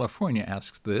Ventura, California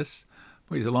asks this.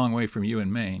 Well, he's a long way from you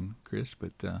in Maine, Chris,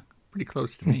 but pretty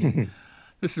close to me.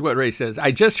 This is what Ray says.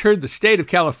 I just heard the state of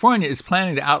California is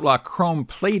planning to outlaw chrome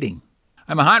plating.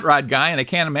 I'm a hot rod guy, and I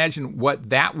can't imagine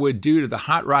what that would do to the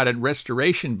hot rod and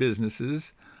restoration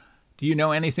businesses. Do you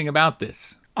know anything about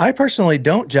this? I personally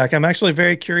don't, Jack. I'm actually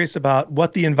very curious about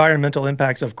what the environmental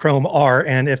impacts of chrome are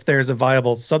and if there's a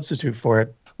viable substitute for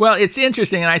it. Well, it's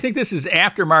interesting, and I think this is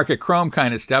aftermarket chrome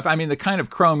kind of stuff. I mean, the kind of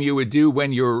chrome you would do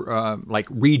when you're like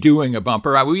redoing a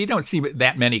bumper. We don't see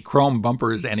that many chrome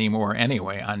bumpers anymore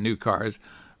anyway on new cars,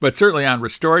 but certainly on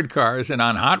restored cars and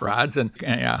on hot rods. And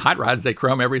hot rods, they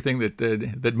chrome everything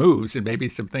that moves and maybe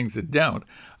some things that don't,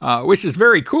 which is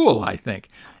very cool, I think.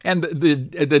 And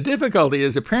the difficulty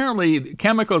is apparently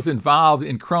chemicals involved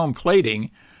in chrome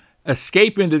plating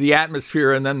escape into the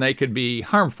atmosphere and then they could be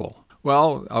harmful.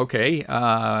 Well, okay,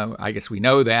 I guess we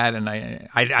know that, and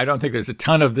I don't think there's a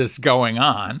ton of this going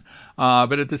on.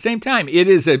 But at the same time, it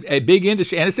is a big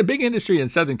industry, and it's a big industry in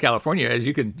Southern California, as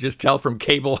you can just tell from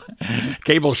cable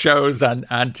shows on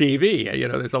TV.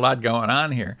 There's a lot going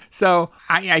on here. So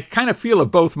I kind of feel of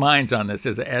both minds on this.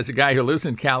 As a guy who lives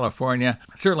in California,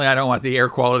 certainly I don't want the air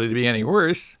quality to be any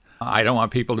worse. I don't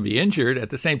want people to be injured.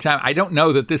 At the same time, I don't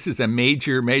know that this is a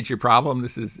major problem.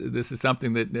 This is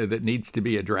something that needs to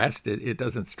be addressed. It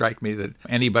doesn't strike me that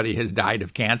anybody has died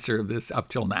of cancer of this up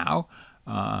till now.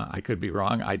 I could be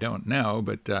wrong. I don't know.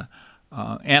 But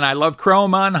and I love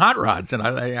chrome on hot rods, and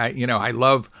I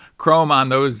love chrome on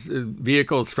those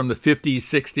vehicles from the 50s,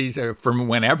 60s, from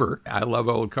whenever. I love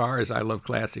old cars. I love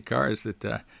classic cars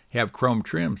that have chrome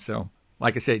trim. So,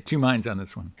 like I say, two minds on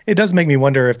this one. It does make me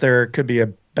wonder if there could be a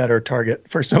better target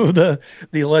for some of the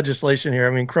legislation here. I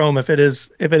mean, chrome, if it is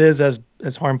as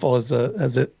harmful as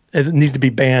it needs to be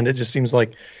banned, it just seems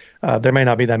like there may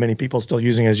not be that many people still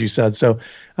using it, as you said. So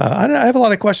I have a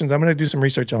lot of questions. I'm going to do some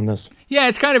research on this. Yeah,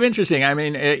 it's kind of interesting. I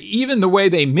mean, even the way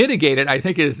they mitigate it, I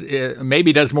think is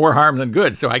maybe does more harm than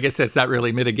good. So I guess that's not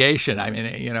really mitigation. I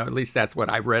mean, at least that's what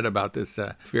I've read about this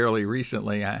fairly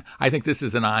recently. I think this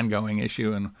is an ongoing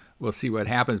issue, and we'll see what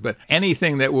happens. But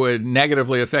anything that would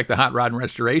negatively affect the hot rod and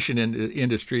restoration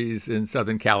industries in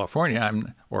Southern California,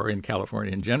 or in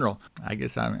California in general, I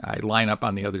guess I line up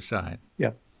on the other side.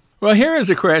 Yeah. Well, here is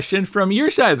a question from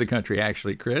your side of the country,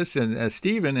 actually, Chris. And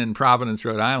Stephen in Providence,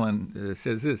 Rhode Island,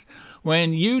 says this.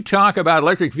 When you talk about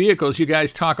electric vehicles, you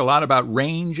guys talk a lot about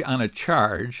range on a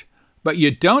charge, but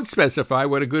you don't specify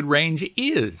what a good range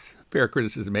is. Fair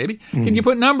criticism, maybe. Mm-hmm. Can you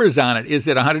put numbers on it? Is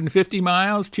it 150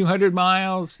 miles, 200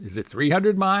 miles? Is it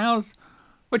 300 miles?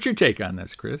 What's your take on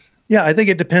this, Chris? Yeah, I think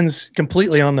it depends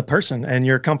completely on the person and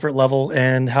your comfort level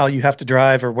and how you have to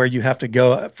drive or where you have to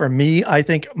go. For me, I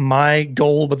think my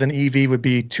goal with an EV would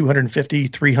be 250,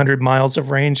 300 miles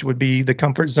of range would be the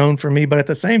comfort zone for me. But at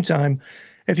the same time,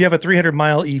 if you have a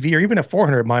 300-mile EV or even a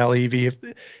 400-mile EV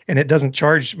and it doesn't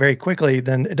charge very quickly,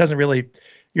 then it doesn't really –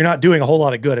 you're not doing a whole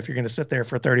lot of good if you're going to sit there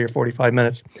for 30 or 45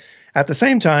 minutes. At the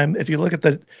same time, if you look at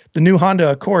the new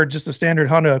Honda Accord, just the standard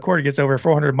Honda Accord gets over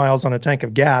 400 miles on a tank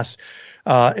of gas.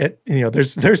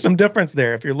 There's some difference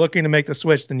there. If you're looking to make the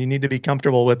switch, then you need to be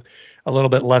comfortable with a little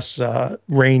bit less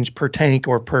range per tank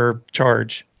or per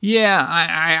charge. Yeah,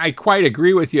 I quite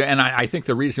agree with you. And I think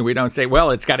the reason we don't say,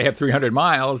 well, it's got to have 300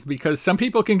 miles, because some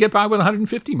people can get by with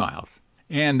 150 miles.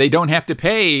 And they don't have to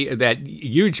pay that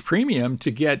huge premium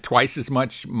to get twice as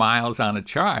much miles on a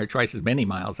charge, twice as many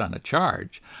miles on a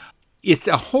charge. it's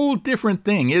a whole different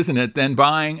thing, isn't it, than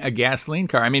buying a gasoline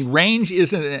car? I mean, range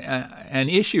isn't an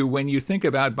issue when you think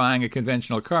about buying a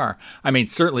conventional car. I mean,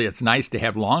 certainly it's nice to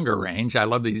have longer range. I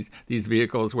love these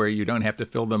vehicles where you don't have to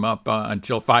fill them up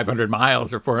until 500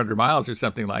 miles or 400 miles or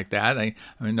something like that. I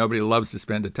mean, nobody loves to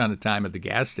spend a ton of time at the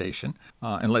gas station,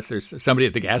 unless there's somebody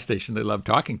at the gas station they love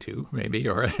talking to, maybe,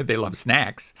 or they love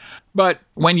snacks. But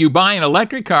when you buy an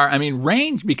electric car, I mean,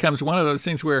 range becomes one of those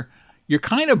things where you're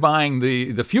kind of buying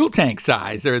the fuel tank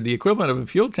size or the equivalent of a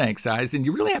fuel tank size, and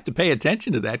you really have to pay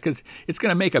attention to that because it's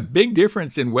going to make a big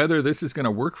difference in whether this is going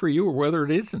to work for you or whether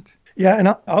it isn't. Yeah,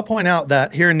 and I'll point out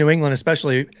that here in New England,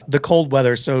 especially the cold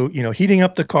weather, so, heating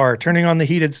up the car, turning on the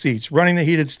heated seats, running the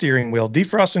heated steering wheel,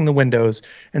 defrosting the windows,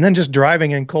 and then just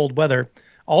driving in cold weather,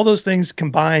 all those things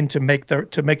combine to make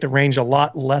the range a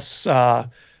lot less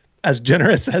as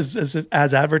generous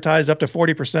as advertised, up to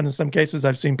 40% in some cases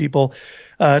I've seen people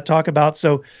talk about.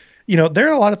 So, there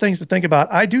are a lot of things to think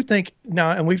about. I do think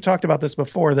now, and we've talked about this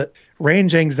before, that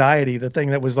range anxiety, the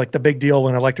thing that was like the big deal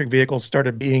when electric vehicles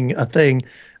started being a thing,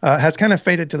 has kind of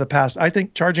faded to the past. I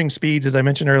think charging speeds, as I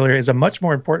mentioned earlier, is a much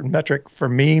more important metric for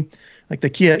me. Like the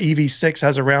Kia EV6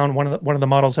 has around, one of the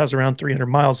models has around 300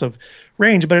 miles of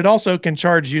range, but it also can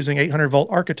charge using 800 volt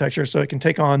architecture, so it can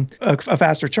take on a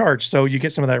faster charge, so you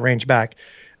get some of that range back.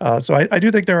 So I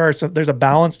do think there's a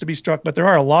balance to be struck, but there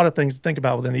are a lot of things to think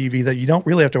about with an EV that you don't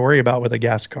really have to worry about with a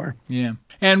gas car. Yeah.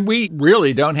 And we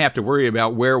really don't have to worry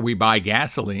about where we buy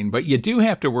gasoline, but you do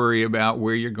have to worry about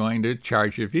where you're going to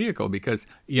charge your vehicle because,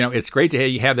 it's great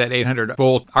to have that 800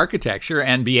 volt architecture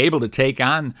and be able to take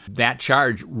on that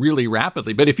charge really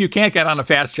rapidly. But if you can't get on a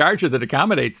fast charger that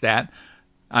accommodates that,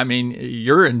 I mean,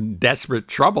 you're in desperate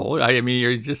trouble. I mean,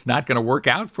 you're just not going to work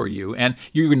out for you. And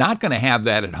you're not going to have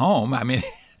that at home. I mean,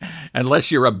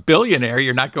 unless you're a billionaire,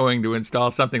 you're not going to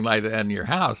install something like that in your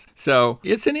house. So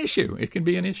it's an issue. It can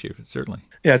be an issue, certainly.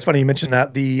 Yeah, it's funny you mentioned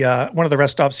that. The one of the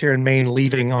rest stops here in Maine,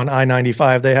 leaving on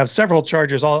I-95, they have several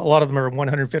chargers. A lot of them are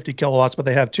 150 kilowatts, but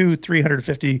they have two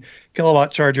 350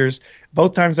 kilowatt chargers.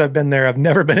 Both times I've been there, I've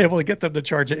never been able to get them to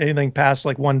charge anything past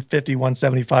like 150,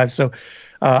 175. So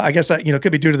I guess that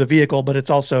could be due to the vehicle, but it's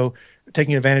also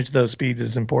taking advantage of those speeds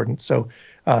is important. So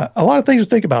a lot of things to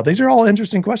think about. These are all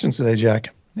interesting questions today, Jack.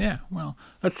 Yeah, well,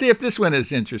 let's see if this one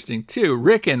is interesting, too.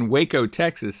 Rick in Waco,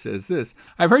 Texas says this.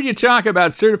 I've heard you talk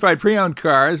about certified pre-owned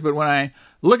cars, but when I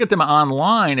look at them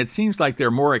online, it seems like they're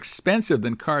more expensive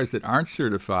than cars that aren't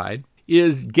certified.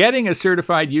 Is getting a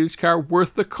certified used car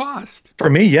worth the cost? For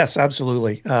me, yes,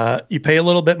 absolutely. You pay a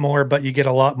little bit more, but you get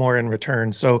a lot more in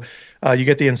return. So you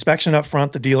get the inspection up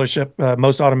front, the dealership.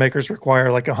 Most automakers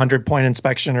require like a 100-point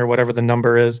inspection or whatever the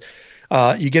number is.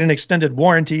 You get an extended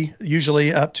warranty,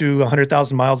 usually up to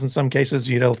 100,000 miles in some cases,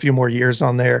 a few more years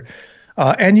on there.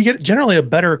 And you get generally a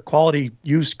better quality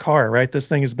used car, right? This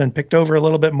thing has been picked over a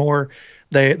little bit more.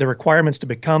 The requirements to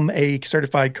become a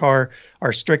certified car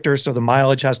are stricter, so the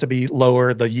mileage has to be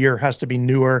lower, the year has to be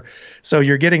newer. So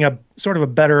you're getting a sort of a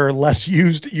better, less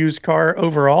used car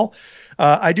overall.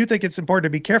 I do think it's important to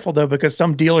be careful, though, because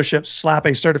some dealerships slap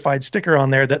a certified sticker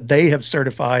on there that they have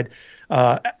certified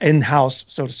in-house,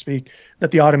 so to speak,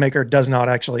 that the automaker does not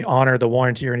actually honor the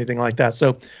warranty or anything like that.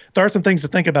 So there are some things to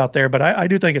think about there, but I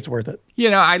do think it's worth it.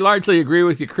 I largely agree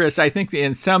with you, Chris. I think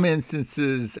in some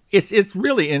instances, it's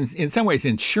really, in some ways,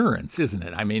 insurance, isn't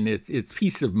it? I mean, it's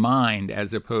peace of mind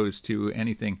as opposed to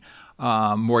anything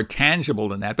more tangible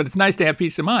than that. But it's nice to have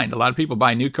peace of mind. A lot of people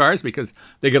buy new cars because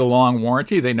they get a long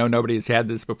warranty. They know nobody has had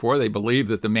this before. They believe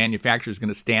that the manufacturer is going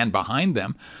to stand behind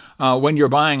them. When you're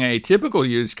buying a typical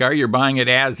used car, you're buying it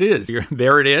as is.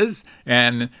 There it is.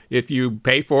 And if you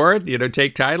pay for it,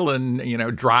 take title and,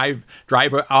 drive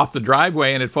off the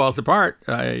driveway and it falls apart,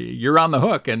 you're on the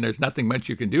hook and there's nothing much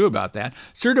you can do about that.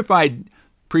 Certified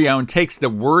pre-owned takes the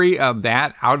worry of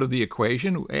that out of the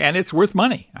equation, and it's worth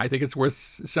money. I think it's worth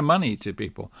some money to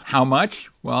people. How much?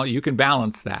 Well, you can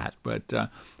balance that. But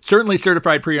certainly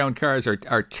certified pre-owned cars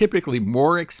are typically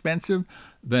more expensive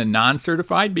than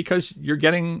non-certified because you're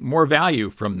getting more value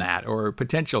from that or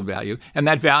potential value. And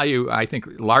that value, I think,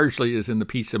 largely is in the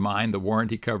peace of mind, the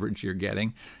warranty coverage you're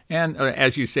getting. And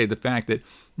as you say, the fact that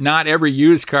not every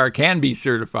used car can be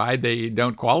certified. They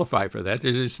don't qualify for that.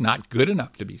 They're just not good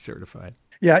enough to be certified.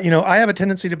 Yeah, I have a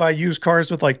tendency to buy used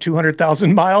cars with like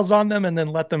 200,000 miles on them and then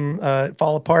let them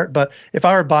fall apart. But if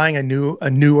I were buying a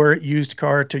newer used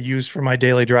car to use for my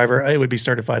daily driver, it would be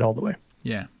certified all the way.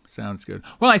 Yeah, sounds good.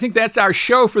 Well, I think that's our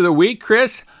show for the week,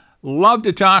 Chris. Love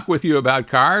to talk with you about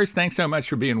cars. Thanks so much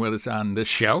for being with us on this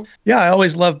show. Yeah, I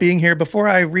always love being here. Before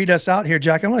I read us out here,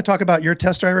 Jack, I want to talk about your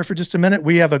test driver for just a minute.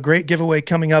 We have a great giveaway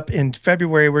coming up in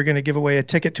February. We're going to give away a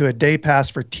ticket to a day pass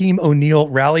for Team O'Neill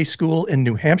Rally School in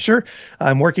New Hampshire.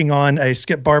 I'm working on a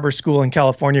Skip Barber School in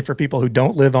California for people who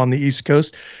don't live on the East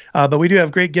Coast. But we do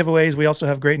have great giveaways. We also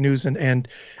have great news and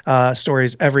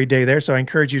stories every day there. So I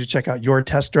encourage you to check out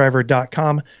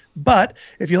yourtestdriver.com. But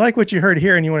if you like what you heard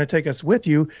here and you want to take us with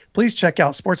you, please check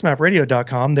out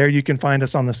sportsmapradio.com. There you can find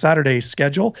us on the Saturday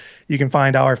schedule. You can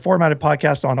find our formatted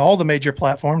podcast on all the major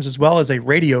platforms, as well as a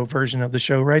radio version of the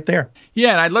show right there.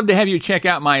 Yeah, and I'd love to have you check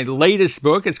out my latest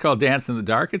book. It's called Dance in the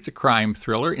Dark. It's a crime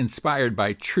thriller inspired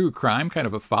by true crime, kind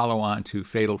of a follow-on to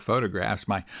Fatal Photographs,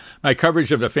 my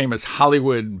coverage of the famous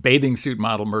Hollywood bathing suit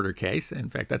model murder case. In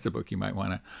fact, that's a book you might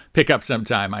want to pick up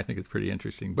sometime. I think it's a pretty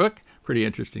interesting book. Pretty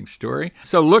interesting story.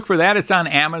 So look for that. It's on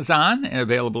Amazon,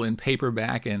 available in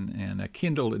paperback and a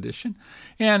Kindle edition.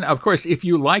 And, of course, if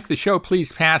you like the show,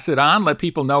 please pass it on. Let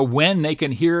people know when they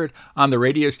can hear it on the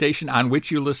radio station on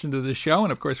which you listen to the show.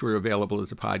 And, of course, we're available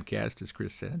as a podcast, as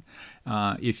Chris said.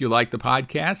 If you like the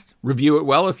podcast, review it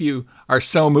well if you are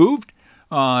so moved.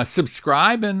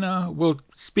 Subscribe, and we'll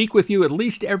speak with you at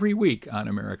least every week on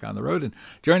America on the Road. And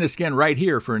join us again right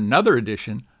here for another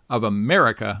edition of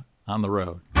America on the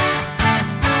Road.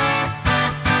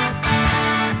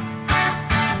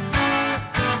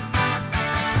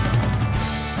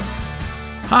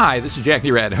 Hi, this is Jack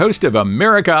Nerad, host of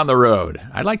America on the Road.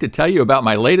 I'd like to tell you about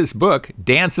my latest book,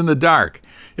 Dance in the Dark.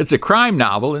 It's a crime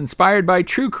novel inspired by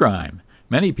true crime.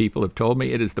 Many people have told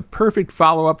me it is the perfect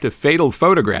follow-up to Fatal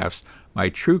Photographs, my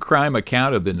true crime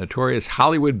account of the notorious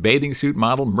Hollywood bathing suit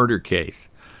model murder case.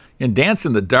 In Dance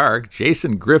in the Dark,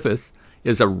 Jason Griffiths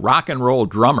is a rock and roll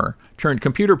drummer turned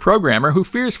computer programmer who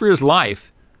fears for his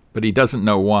life, but he doesn't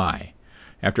know why.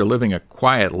 After living a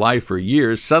quiet life for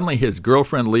years, suddenly his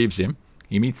girlfriend leaves him.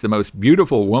 He meets the most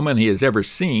beautiful woman he has ever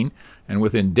seen, and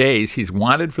within days he's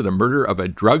wanted for the murder of a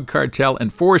drug cartel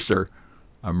enforcer,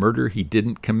 a murder he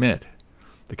didn't commit.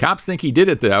 The cops think he did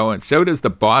it, though, and so does the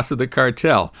boss of the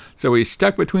cartel, so he's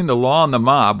stuck between the law and the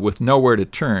mob with nowhere to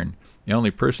turn. The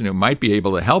only person who might be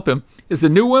able to help him is the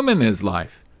new woman in his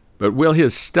life. But will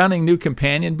his stunning new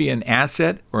companion be an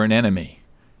asset or an enemy?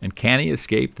 And can he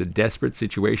escape the desperate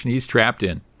situation he's trapped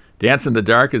in? Dance in the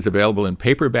Dark is available in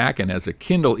paperback and as a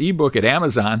Kindle ebook at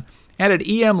Amazon and at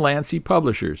E.M. Lancy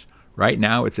Publishers. Right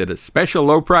now, it's at a special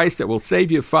low price that will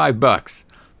save you $5.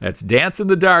 That's Dance in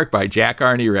the Dark by Jack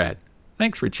R. Nerad.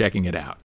 Thanks for checking it out.